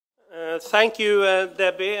Thank you,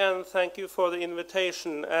 Debbie, and thank you for the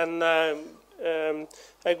invitation. And I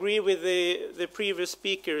agree with the previous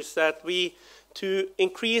speakers that to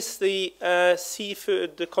increase the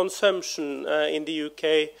seafood consumption in the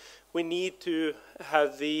UK, we need to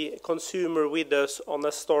have the consumer with us on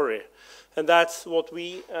a story. And that's what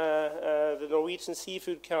we, the Norwegian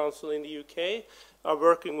Seafood Council in the UK, are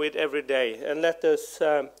working with every day. And let us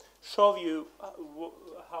show you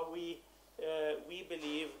how we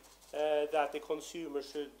believe that the consumer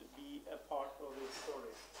should be a part of this story.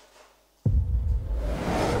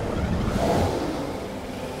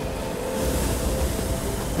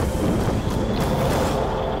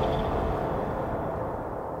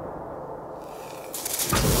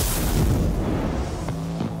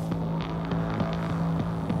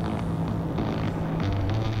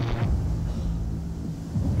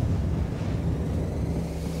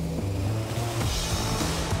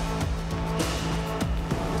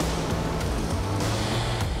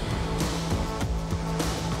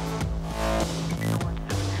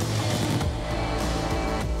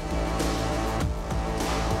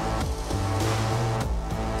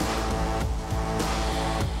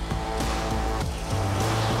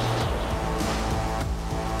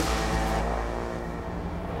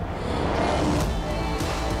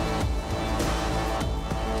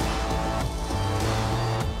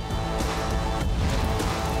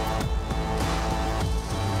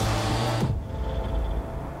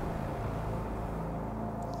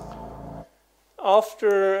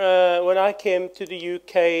 After, when I came to the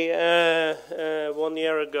UK 1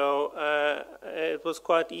 year ago, it was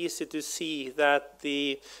quite easy to see that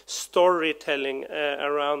the storytelling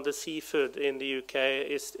around the seafood in the UK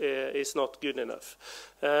is not good enough.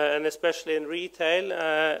 And especially in retail,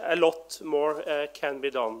 a lot more can be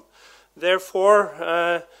done.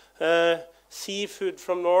 Therefore, seafood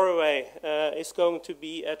from Norway is going to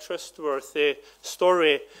be a trustworthy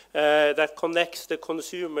story that connects the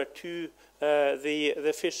consumer to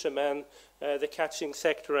the fishermen, the catching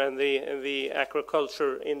sector, and the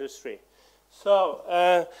aquaculture industry.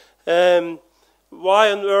 So,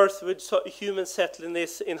 why on earth would humans settle in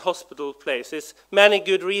this inhospitable place? There's many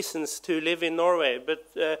good reasons to live in Norway,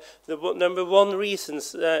 but the number one reason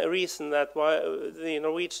that why the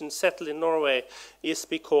Norwegians settle in Norway is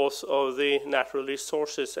because of the natural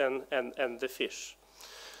resources and the fish.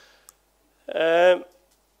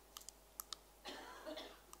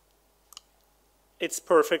 It's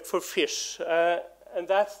perfect for fish, and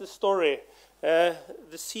that's the story. The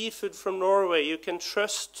seafood from Norway, you can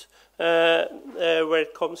trust where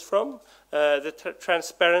it comes from, the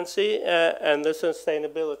transparency and the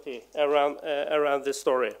sustainability around the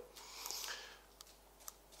story.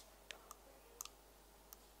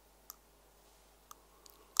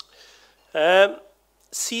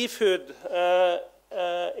 Seafood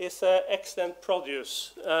is an excellent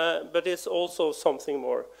produce, but it's also something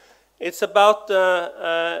more. It's about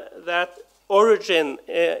that origin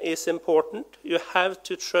is important. You have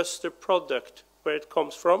to trust the product where it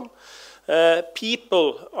comes from.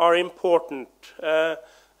 People are important.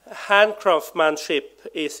 Handcraftsmanship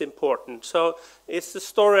is important. So it's the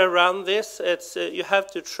story around this. It's you have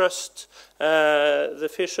to trust the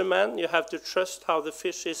fisherman. You have to trust how the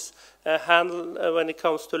fish is handled when it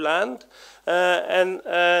comes to land, and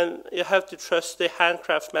you have to trust the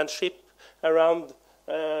handcraftsmanship around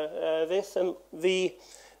this, and the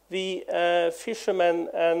fishermen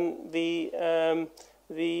and the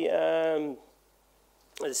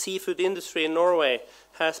seafood industry in Norway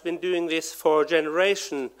has been doing this for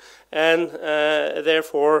generations, and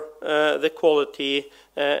therefore the quality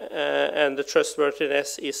and the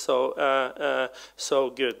trustworthiness is so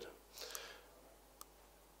good.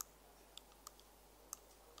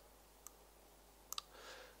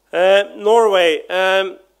 Norway.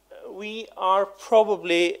 We are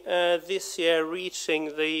probably this year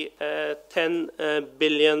reaching the £10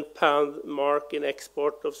 billion mark in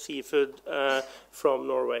export of seafood from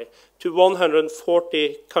Norway to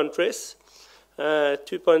 140 countries,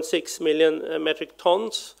 2.6 million metric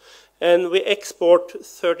tons, and we export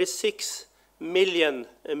 36 million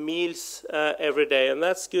meals every day, and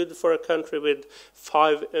that's good for a country with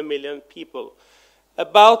 5 million people.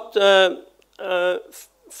 About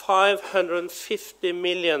 550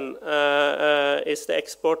 million is the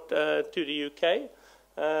export to the UK,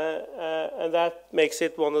 and that makes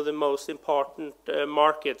it one of the most important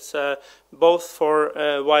markets, both for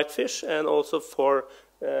whitefish and also for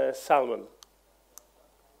salmon.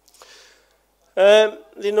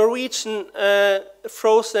 The Norwegian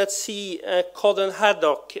frozen at sea cod and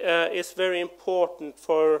haddock is very important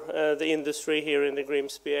for the industry here in the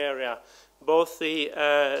Grimsby area. Both the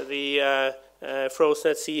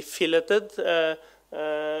frozen at sea filleted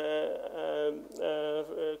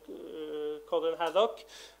cod and haddock,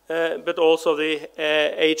 but also the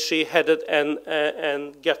HG headed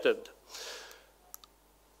and gutted.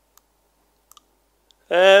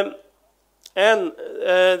 And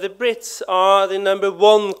the Brits are the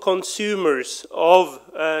 #1 consumers of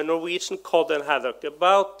Norwegian cod and haddock.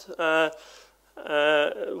 About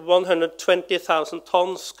 120,000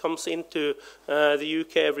 tons comes into the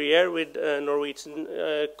UK every year with Norwegian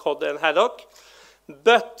cod and haddock.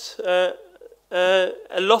 But a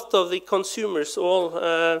lot of the consumers, all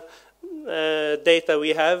data we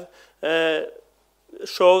have,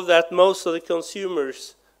 show that most of the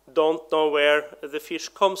consumers don't know where the fish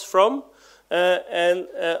comes from, and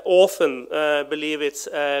often believe it's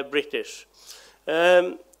British.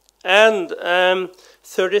 And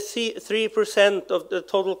 33% of the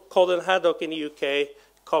total cod and haddock in the UK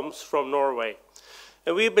comes from Norway.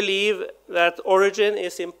 And we believe that origin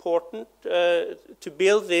is important to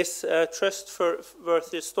build this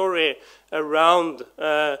trustworthy story around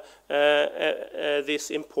this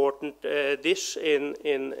important dish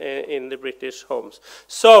in the British homes.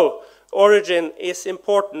 So origin is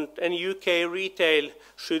important, and UK retail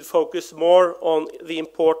should focus more on the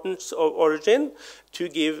importance of origin to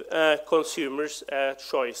give consumers a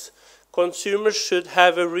choice. Consumers should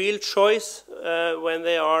have a real choice when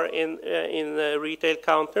they are in retail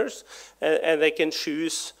counters, and they can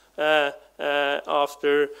choose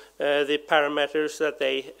after the parameters that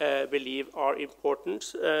they believe are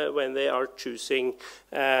important when they are choosing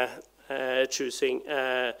a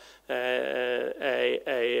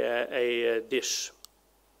dish.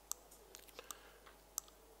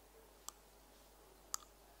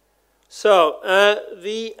 So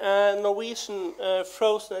the Norwegian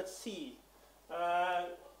frozen at sea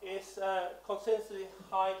is consistently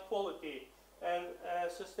high quality and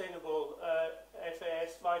sustainable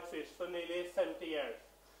FAS whitefish for nearly 70 years.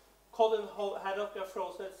 Cod and haddock are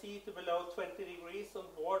frozen at sea to below 20 degrees on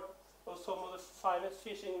board of some of the finest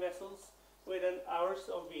fishing vessels within hours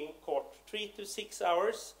of being caught. 3 to 6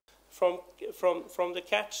 hours from the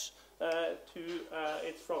catch to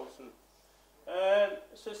it's frozen.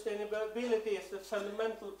 Sustainability is the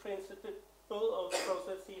fundamental principle of the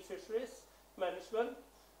frozen sea fisheries management,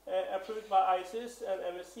 approved by ICES and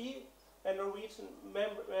MSC, and Norwegian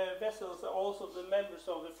vessels are also the members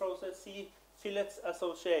of the Frozen Sea Fillets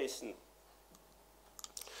Association.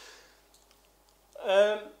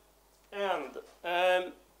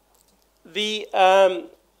 The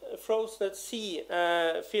frozen at sea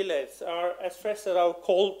fillets are as fresh as our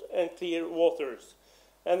cold and clear waters.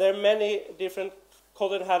 And there are many different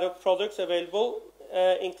cod and haddock products available,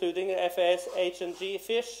 including FAS H&G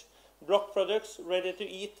fish, block products,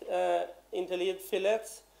 ready-to-eat interleaved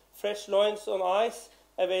fillets, fresh loins on ice,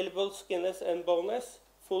 available skinless and boneless,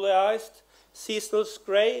 fully iced, seasonal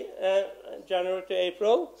grey, January to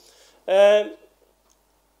April. And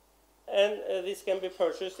this can be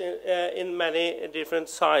purchased in many different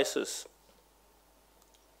sizes.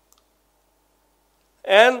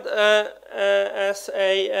 And as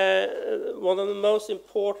one of the most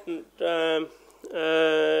important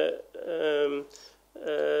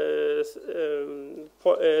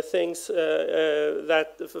things that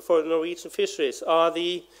for Norwegian fisheries are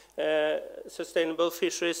the sustainable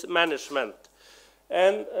fisheries management.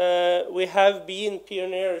 And we have been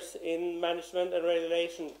pioneers in management and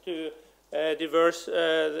regulation to our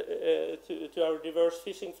diverse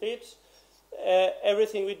fishing fleets.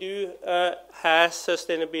 Everything we do has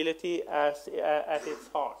sustainability at its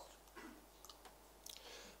heart.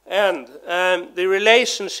 And the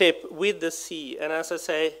relationship with the sea, and as I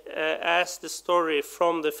say, as the story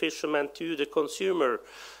from the fisherman to the consumer,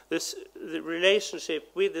 the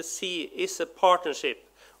relationship with the sea is a partnership.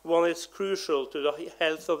 One is crucial to the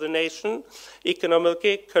health of the nation,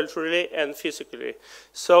 economically, culturally, and physically.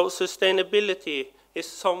 So sustainability is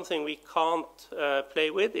something we can't play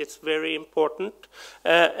with. It's very important,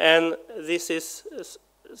 and this is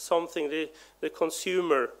something the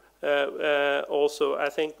consumer also, I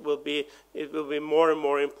think, will be more and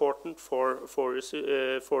more important for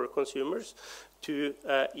consumers to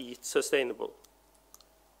eat sustainable.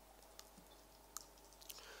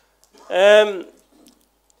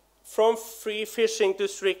 From free fishing to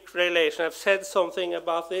strict regulation, I've said something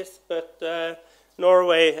about this, but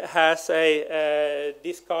Norway has a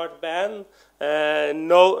discard ban.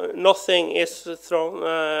 Nothing is thrown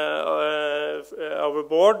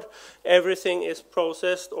overboard. Everything is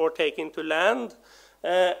processed or taken to land.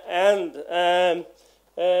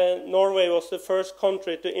 Norway was the first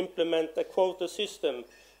country to implement a quota system.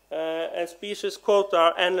 And species quota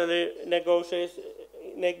are annually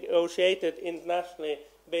negotiated internationally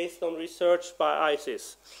based on research by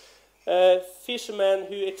ICES. Fishermen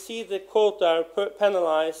who exceed the quota are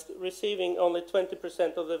penalized, receiving only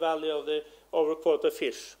 20% of the value of the over-quota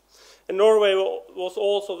fish. And Norway was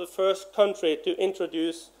also the first country to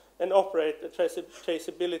introduce and operate a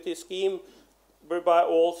traceability scheme whereby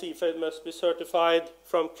all seafood must be certified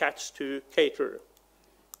from catch to caterer.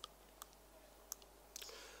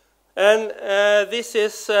 And this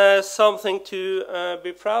is something to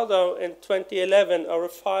be proud of. In 2011, our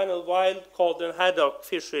final wild cod and haddock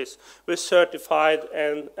fisheries were certified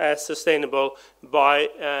and as sustainable by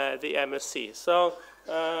the MSC. So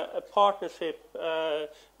a partnership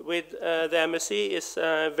with the MSC is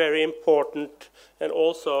very important, and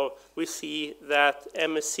also we see that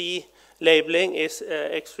MSC labeling is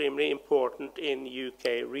extremely important in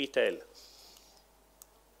UK retail.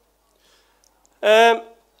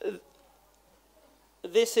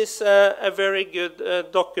 This is a very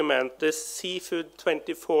good document, this Seafood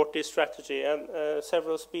 2040 strategy, and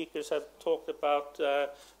several speakers have talked about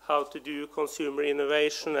how to do consumer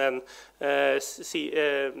innovation, and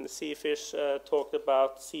Seafish talked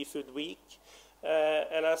about Seafood Week.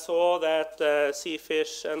 And I saw that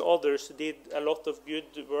Seafish and others did a lot of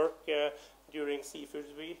good work during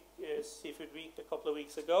Seafood Week a couple of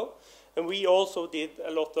weeks ago. And we also did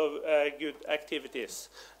a lot of good activities.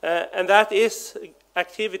 And that is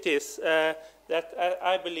activities that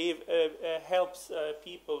I believe helps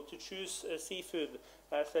people to choose seafood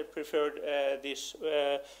as their preferred dish.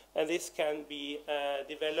 And this can be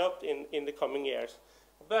developed in the coming years.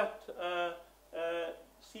 But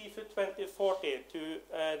Seafood 2040, to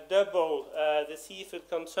double the seafood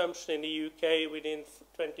consumption in the UK within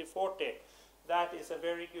 2040, that is a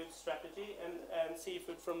very good strategy, and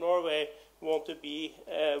Seafood from Norway want to be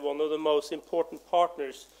one of the most important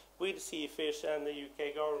partners with Seafish and the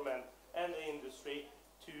UK government and the industry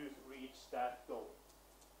to reach that goal.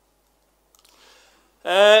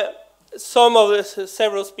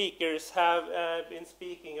 Several speakers have been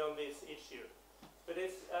speaking on this issue, but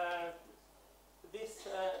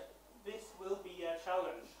this will be a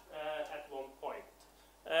challenge at one point,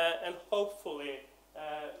 and hopefully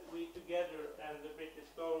we together and the British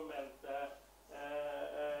government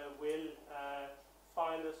will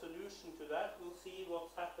find a solution to that. We'll see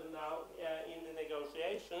what's happened now in the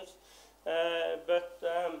negotiations. But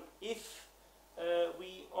if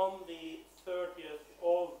we on the 30th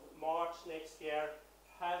of March next year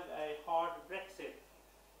have a hard Brexit,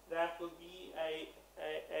 that will be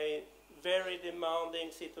a very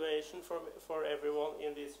demanding situation for everyone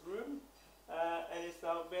in this room. And it's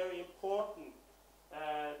now very important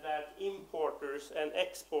that importers and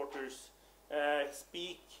exporters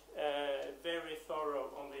speak very thorough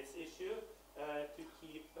on this issue to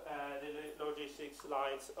keep the logistics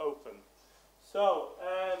lines open. So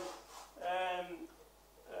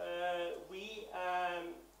we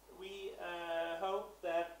hope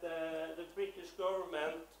that the British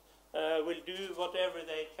government will do whatever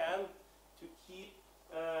they can to keep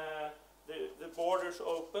the borders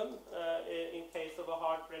open in case of a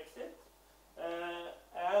hard Brexit.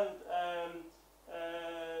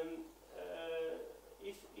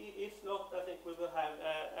 If not, I think we will have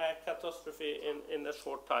a catastrophe in a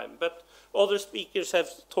short time. But other speakers have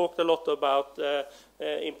talked a lot about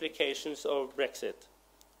implications of Brexit.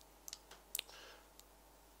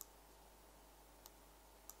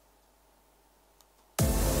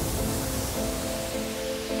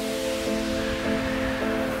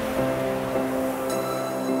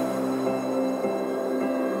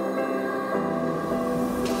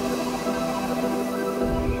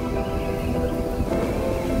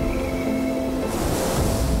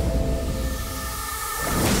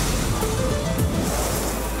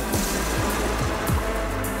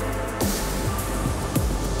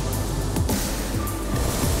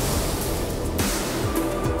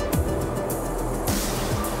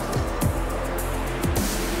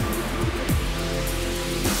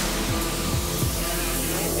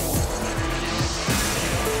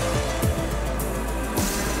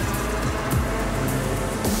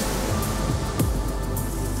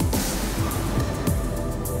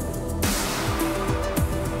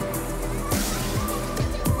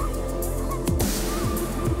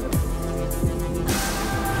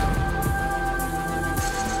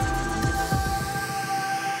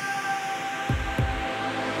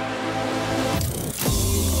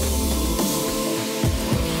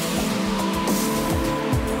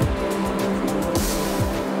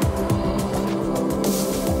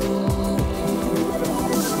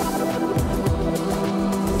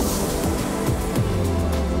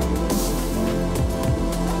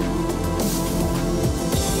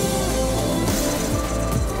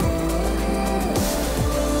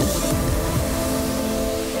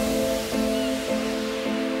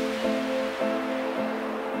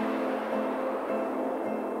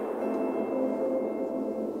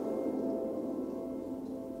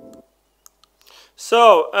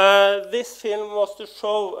 So this film was to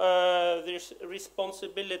show this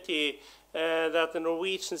responsibility that the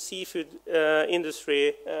Norwegian seafood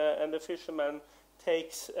industry and the fishermen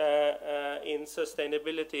takes in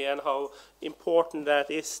sustainability, and how important that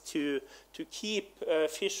is to keep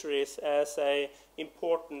fisheries as an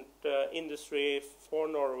important industry for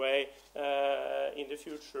Norway in the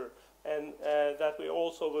future, and that we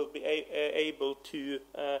also will be able to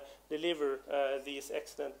deliver these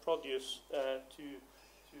excellent produce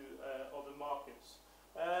to other markets.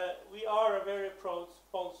 We are a very proud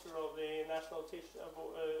sponsor of the National Fish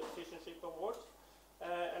and Chip Awards.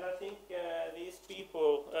 And I think these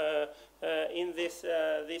people in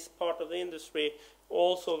this part of the industry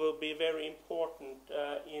also will be very important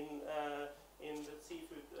in the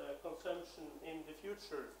seafood consumption in the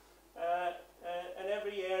future. And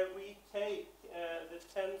every year we take the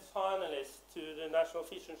 10 finalists to the National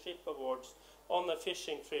Fish and Chip Awards on a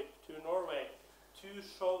fishing trip to Norway to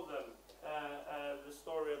show them the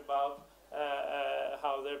story about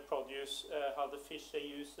how their produce, how the fish they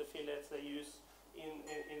use, the fillets they use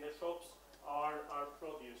in the shops are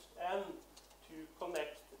produced, and to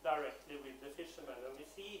connect directly with the fishermen. And we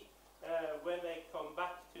see when they come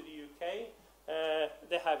back to the UK,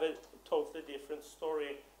 they have a totally different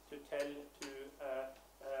story to tell to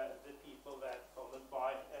the people that come and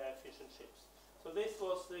buy fish and chips. So this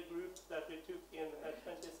was the group that we took in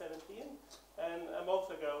 2017, and a month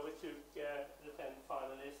ago we took the 10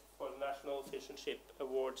 finalists for the National Fish and Chip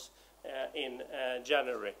Awards in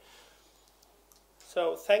January.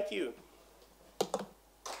 So thank you.